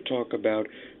 perhaps you could talk about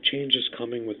changes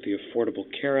coming with the Affordable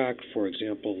Care Act, for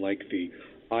example, like the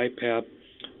IPAP,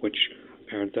 which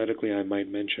parenthetically I might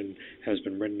mention has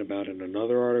been written about in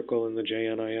another article in the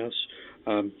JNIS,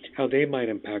 how they might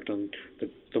impact on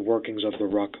the workings of the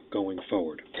RUC going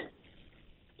forward.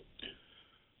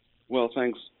 Well,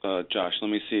 thanks, Josh. Let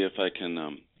me see if I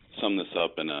can sum this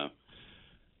up in a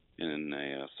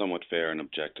somewhat fair and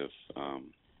objective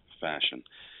fashion.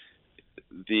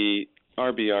 The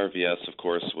RBRVS, of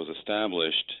course, was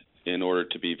established in order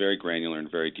to be very granular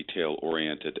and very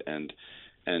detail-oriented and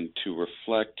to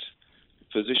reflect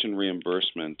physician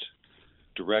reimbursement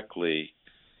directly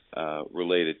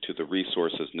related to the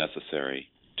resources necessary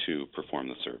to perform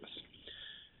the service.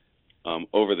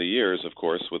 Over the years, of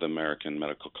course, with American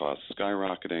medical costs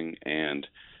skyrocketing and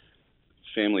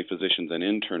family physicians and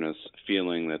internists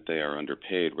feeling that they are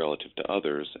underpaid relative to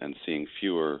others and seeing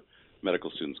fewer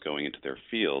medical students going into their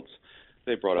fields,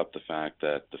 they brought up the fact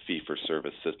that the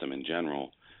fee-for-service system in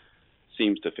general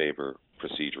seems to favor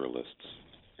proceduralists,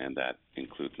 and that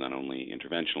includes not only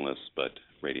interventionalists but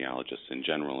radiologists in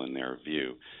general in their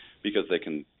view, because they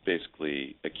can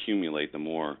basically accumulate the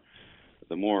more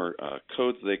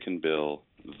codes they can bill,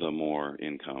 the more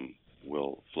income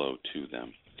will flow to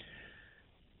them.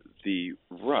 The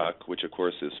RUC, which of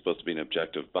course is supposed to be an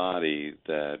objective body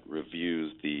that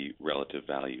reviews the relative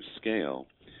value scale,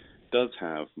 does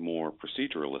have more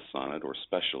proceduralists on it, or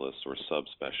specialists or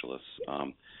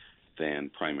subspecialists, than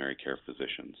primary care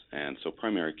physicians. And so the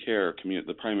primary care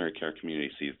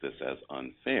community sees this as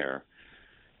unfair,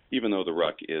 even though the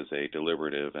RUC is a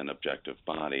deliberative and objective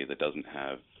body that doesn't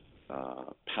have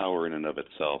power in and of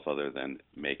itself other than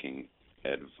making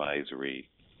advisory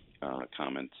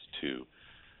comments to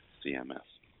CMS.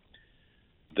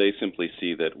 They simply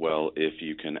see that, well, if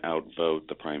you can outvote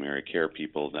the primary care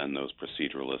people, then those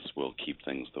proceduralists will keep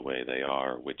things the way they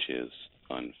are, which is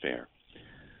unfair.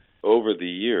 Over the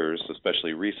years,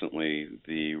 especially recently,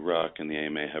 the RUC and the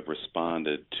AMA have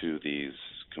responded to these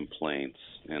complaints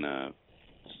in a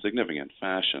significant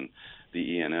fashion. The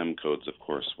E&M codes, of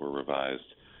course, were revised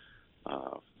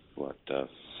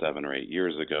 7 or 8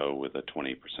 years ago with a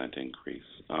 20% increase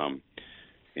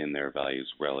in their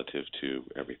values relative to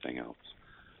everything else.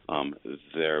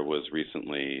 There was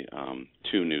recently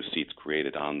 2 new seats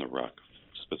created on the RUC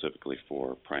specifically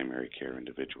for primary care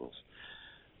individuals.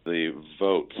 The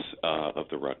votes of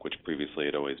the RUC, which previously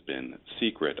had always been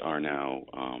secret, are now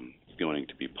going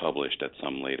to be published at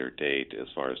some later date as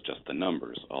far as just the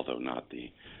numbers, although not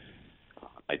the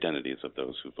identities of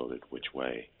those who voted which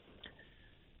way.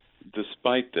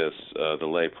 Despite this, the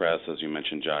lay press, as you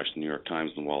mentioned, Josh, the New York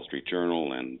Times and the Wall Street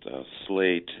Journal and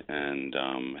Slate and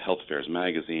Health Affairs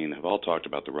Magazine have all talked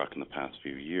about the RUC in the past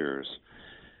few years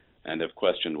and have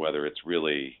questioned whether it's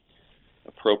really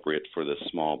appropriate for this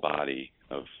small body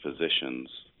of physicians,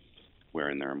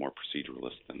 wherein there are more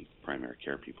proceduralists than primary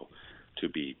care people, to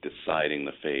be deciding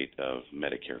the fate of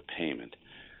Medicare payment.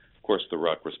 Of course, the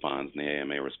RUC responds and the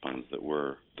AMA responds that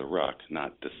we're the RUC,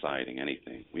 not deciding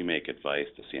anything. We make advice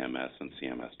to CMS, and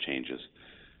CMS changes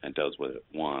and does what it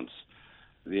wants.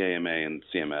 The AMA and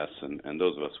CMS and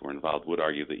those of us who are involved would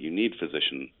argue that you need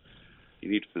physician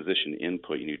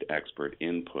input, you need expert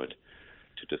input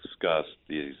to discuss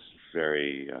these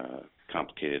very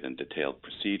complicated and detailed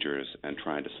procedures and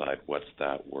try and decide what's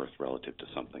that worth relative to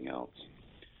something else.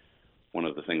 One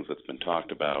of the things that's been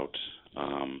talked about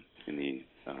in the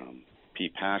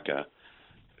PPACA,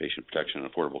 Patient Protection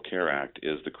and Affordable Care Act,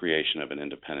 is the creation of an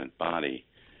independent body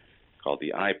called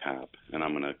the IPAP. And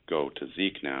I'm going to go to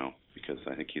Zeke now because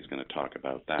I think he's going to talk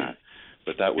about that.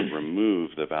 But that would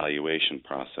remove the valuation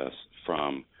process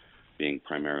from being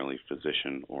primarily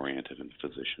physician-oriented and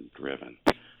physician-driven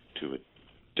to a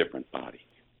different body.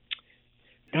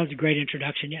 That was a great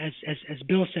introduction. As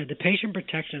Bill said, the Patient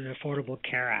Protection and Affordable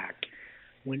Care Act,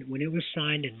 when it was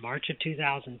signed in March of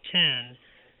 2010,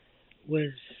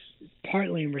 was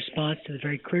partly in response to the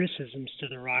very criticisms to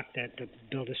the RUC that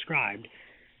Bill described.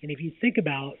 And if you think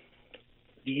about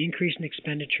the increase in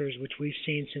expenditures which we've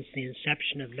seen since the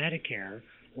inception of Medicare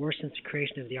or since the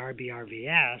creation of the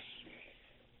RBRVS,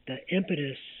 the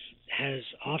impetus has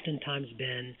oftentimes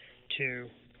been to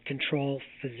control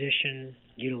physician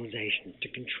utilization, to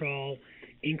control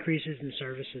increases in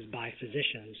services by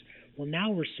physicians. Well, now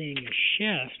we're seeing a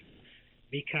shift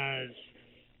because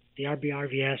the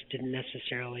RBRVS didn't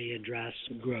necessarily address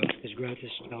growth, because growth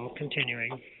is still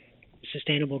continuing. The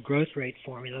sustainable growth rate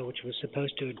formula, which was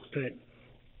supposed to put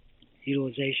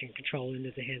utilization control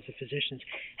into the hands of physicians,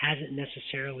 hasn't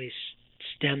necessarily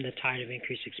stemmed the tide of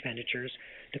increased expenditures.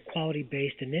 The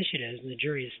quality-based initiatives, and the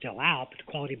jury is still out, but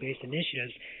the quality-based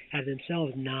initiatives have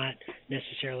themselves not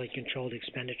necessarily controlled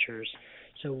expenditures.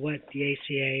 So what the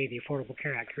ACA, the Affordable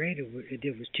Care Act, it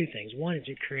did was two things. One is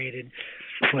it created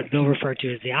what Bill referred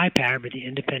to as the IPAB, or the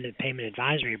Independent Payment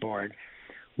Advisory Board,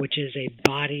 which is a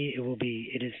body.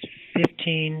 It is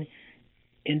 15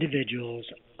 individuals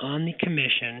on the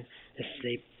commission. This is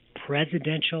a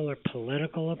presidential or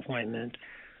political appointment.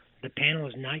 The panel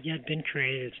has not yet been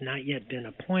created. It's not yet been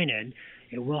appointed.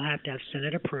 It will have to have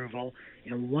Senate approval.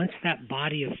 And once that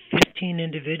body of 15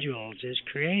 individuals is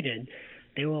created,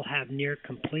 they will have near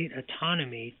complete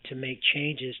autonomy to make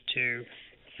changes to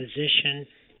physician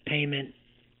payment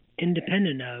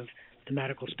independent of the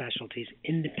medical specialties,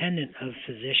 independent of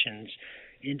physicians,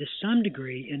 and to some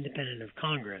degree independent of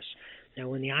Congress. Now,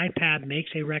 when the IPAB makes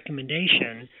a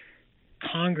recommendation,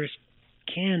 Congress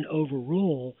can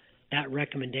overrule that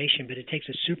recommendation, but it takes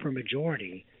a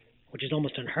supermajority, which is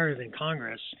almost unheard of in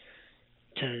Congress,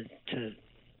 to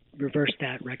reverse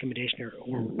that recommendation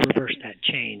or reverse that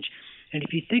change. And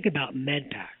if you think about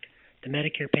MedPAC, the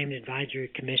Medicare Payment Advisory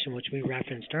Commission, which we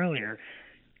referenced earlier,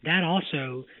 that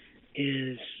also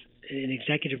is an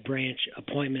executive branch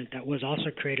appointment that was also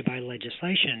created by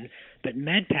legislation. But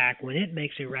MedPAC, when it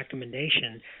makes a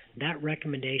recommendation, that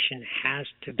recommendation has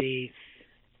to be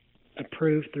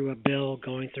approved through a bill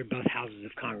going through both houses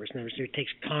of Congress. In other words, it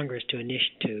takes Congress to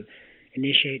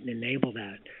initiate and enable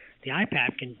that. The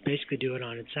IPAP can basically do it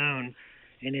on its own,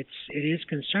 and it is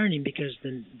concerning because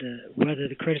whether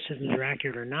the criticisms are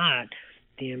accurate or not,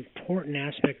 the important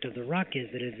aspect of the RUC is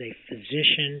that it is a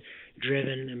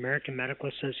physician-driven American Medical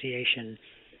Association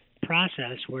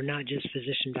process where not just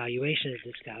physician valuation is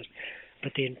discussed,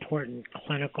 but the important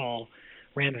clinical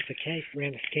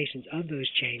ramifications of those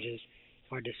changes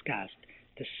are discussed.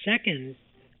 The second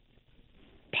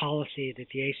policy that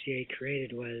the ACA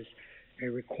created was a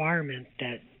requirement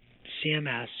that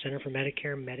CMS, Center for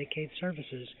Medicare and Medicaid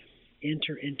Services,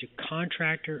 enter into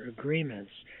contractor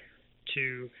agreements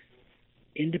to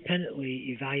independently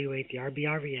evaluate the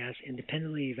RBRVS,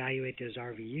 independently evaluate those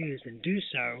RVUs, and do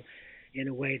so in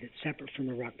a way that's separate from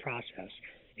the RUC process.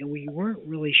 And we weren't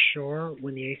really sure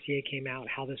when the ACA came out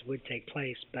how this would take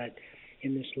place, but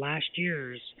in this last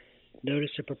year's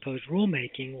notice of proposed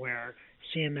rulemaking, where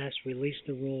CMS released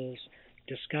the rules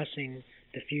discussing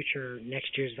the future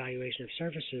next year's valuation of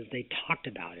services, they talked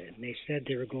about it, and they said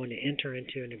they were going to enter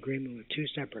into an agreement with two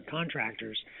separate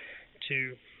contractors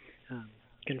to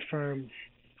confirm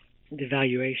the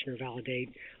valuation or validate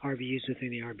RVUs within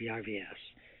the RBRVS.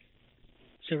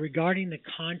 So regarding the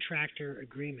contractor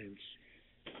agreements,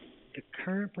 the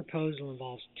current proposal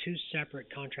involves two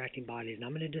separate contracting bodies, and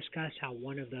I'm going to discuss how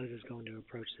one of those is going to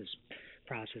approach this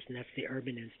process, and that's the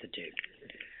Urban Institute.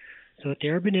 So what the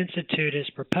Urban Institute is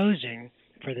proposing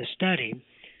for the study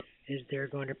is they're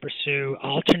going to pursue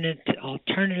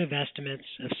alternative estimates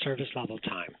of service level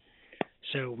time.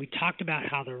 So we talked about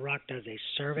how the RUC does a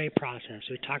survey process.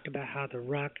 We talked about how the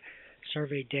RUC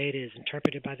survey data is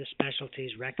interpreted by the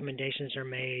specialties, recommendations are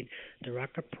made, the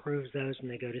RUC approves those, and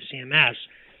they go to CMS.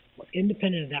 Well,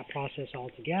 independent of that process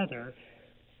altogether,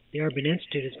 the Urban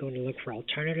Institute is going to look for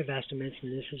alternative estimates,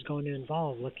 and this is going to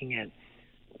involve looking at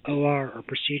OR or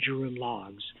procedure room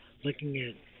logs, looking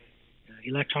at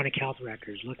electronic health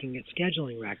records, looking at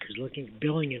scheduling records, looking at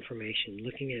billing information,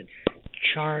 looking at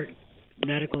chart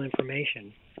medical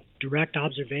information, direct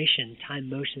observation, time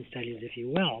motion studies, if you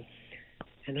will.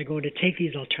 And they're going to take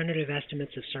these alternative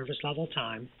estimates of service level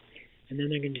time, and then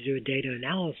they're going to do a data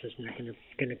analysis, and they're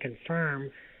going to confirm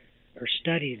or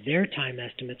study their time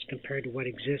estimates compared to what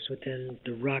exists within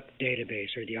the RUC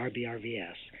database or the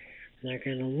RBRVS. And they're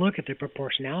going to look at the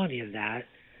proportionality of that.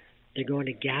 They're going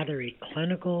to gather a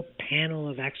clinical panel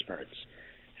of experts,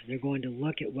 and they're going to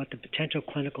look at what the potential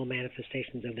clinical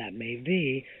manifestations of that may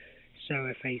be. So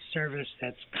if a service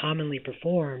that's commonly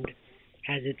performed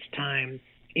has its time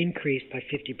increased by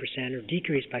 50% or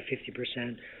decreased by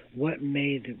 50%, what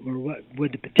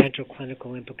would the potential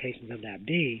clinical implications of that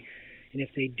be? And if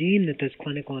they deem that those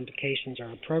clinical implications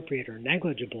are appropriate or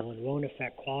negligible and won't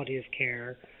affect quality of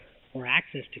care or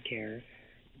access to care,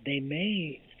 they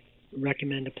may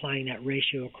recommend applying that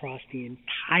ratio across the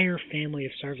entire family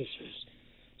of services.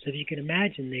 So if you can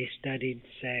imagine they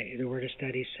were to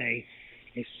study, say,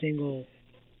 a single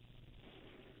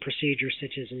procedure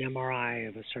such as an MRI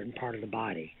of a certain part of the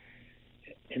body,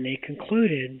 and they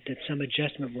concluded that some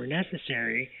adjustment were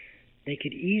necessary, they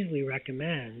could easily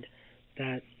recommend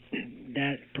that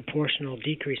that proportional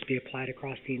decrease be applied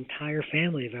across the entire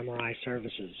family of MRI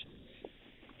services.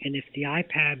 And if the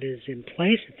IPAB is in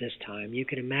place at this time, you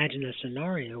could imagine a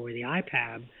scenario where the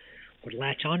IPAB would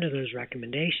latch onto those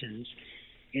recommendations,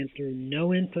 and through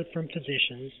no input from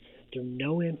physicians, through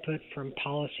no input from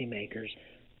policymakers,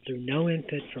 through no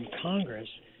input from Congress,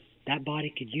 that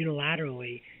body could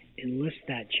unilaterally enlist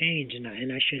that change. And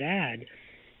I should add,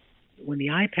 when the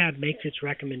IPAB makes its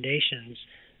recommendations,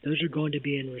 those are going to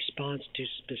be in response to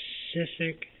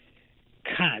specific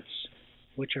cuts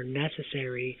which are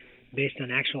necessary based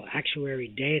on actual actuary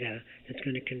data that's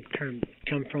going to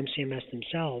come from CMS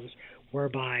themselves,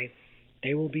 whereby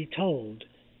they will be told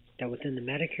that within the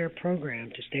Medicare program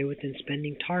to stay within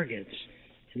spending targets,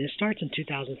 and this starts in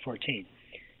 2014.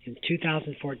 In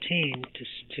 2014,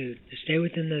 to stay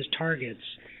within those targets,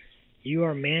 you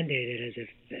are mandated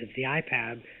as the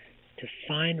IPAB to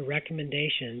find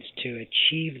recommendations to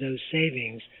achieve those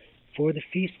savings for the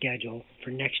fee schedule for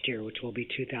next year, which will be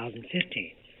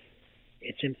 2015.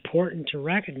 It's important to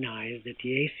recognize that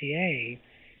the ACA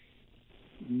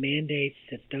mandates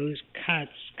that those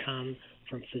cuts come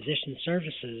from physician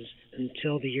services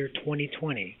until the year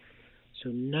 2020. So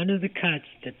none of the cuts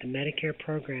that the Medicare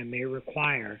program may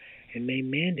require and may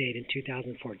mandate in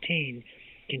 2014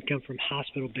 can come from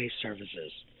hospital-based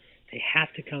services. They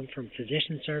have to come from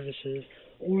physician services,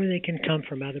 or they can come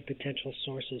from other potential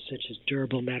sources such as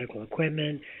durable medical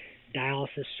equipment,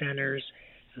 dialysis centers,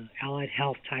 allied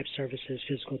health type services,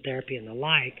 physical therapy, and the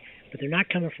like, but they're not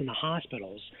coming from the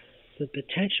hospitals. The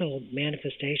potential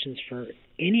manifestations for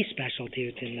any specialty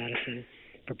within medicine,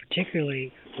 but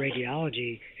particularly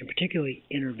radiology, and particularly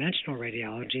interventional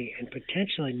radiology, and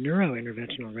potentially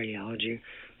neurointerventional radiology,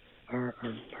 are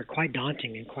quite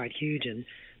daunting and quite huge, and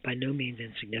by no means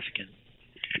insignificant.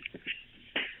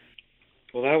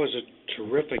 Well, that was a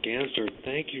terrific answer.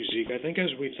 Thank you, Zeke. I think as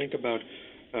we think about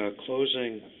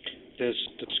closing this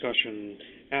discussion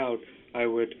out, I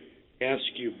would ask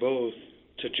you both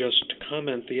to just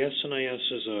comment. The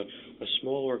SNIS is a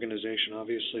small organization,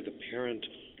 obviously the parent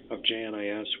of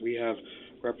JNIS. We have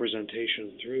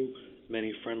representation through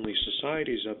many friendly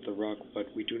societies at the RUC, but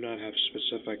we do not have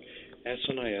specific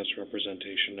SNIS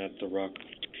representation at the RUC.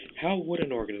 How would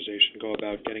an organization go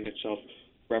about getting itself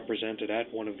represented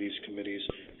at one of these committees,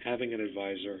 having an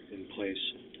advisor in place,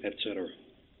 etc.?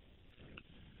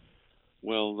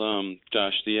 Well,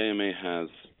 Josh, the AMA has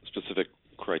specific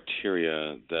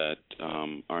criteria that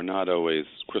are not always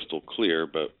crystal clear,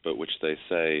 but which they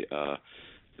say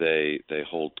they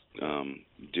hold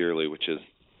dearly, which is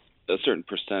a certain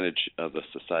percentage of the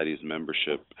society's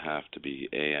membership have to be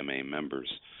AMA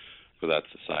members for that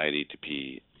society to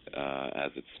be,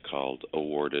 as it's called,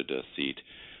 awarded a seat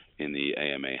in the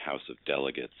AMA House of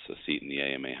Delegates. A seat in the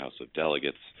AMA House of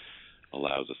Delegates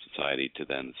allows a society to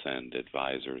then send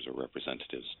advisors or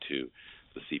representatives to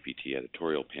the CPT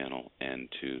editorial panel and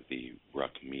to the RUC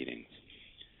meetings.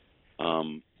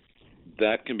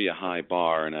 That can be a high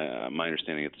bar, and my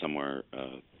understanding it's somewhere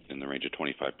in the range of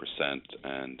 25%,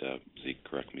 and Zeke,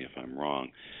 correct me if I'm wrong.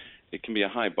 It can be a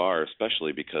high bar,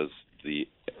 especially because the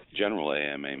general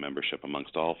AMA membership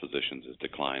amongst all physicians is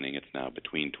declining. It's now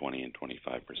between 20 and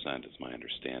 25%, is my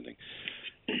understanding.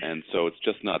 And so it's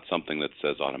just not something that's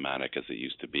as automatic as it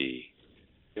used to be.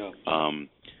 Yeah.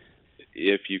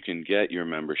 If you can get your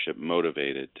membership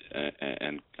motivated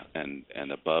and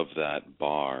above that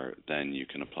bar, then you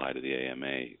can apply to the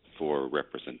AMA for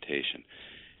representation.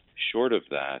 Short of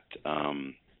that,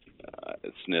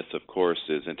 SNIS, of course,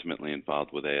 is intimately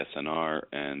involved with ASNR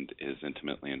and is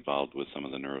intimately involved with some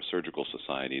of the neurosurgical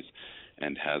societies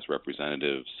and has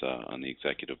representatives on the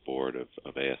executive board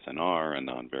of ASNR and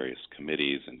on various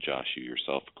committees. And Josh, you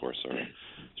yourself, of course, are a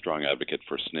strong advocate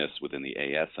for SNIS within the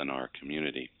ASNR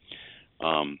community.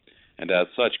 And as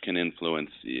such can influence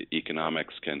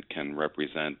economics, can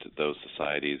represent those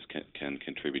societies, can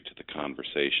contribute to the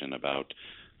conversation about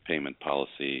payment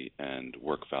policy and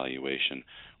work valuation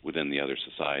within the other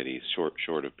societies,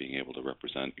 short of being able to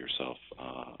represent yourself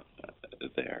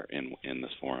there in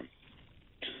this forum.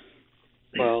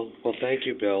 Well, thank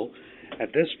you, Bill.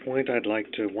 At this point, I'd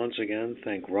like to once again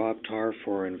thank Rob Tarr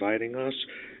for inviting us,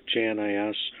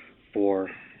 JNIS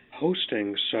for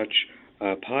hosting such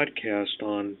a podcast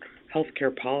on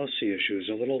healthcare policy issues,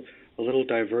 a little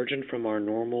divergent from our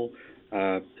normal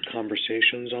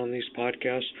conversations on these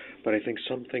podcasts, but I think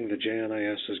something the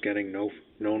JNIS is getting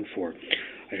known for.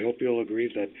 I hope you'll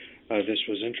agree that this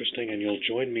was interesting, and you'll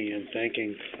join me in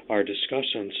thanking our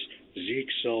discussants, Zeke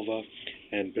Silva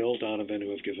and Bill Donovan, who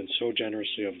have given so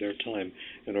generously of their time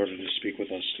in order to speak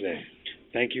with us today.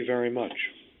 Thank you very much.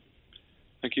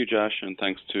 Thank you, Josh, and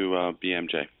thanks to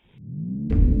BMJ.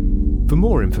 For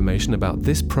more information about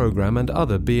this program and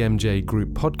other BMJ Group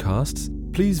podcasts,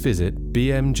 please visit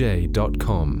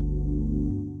bmj.com.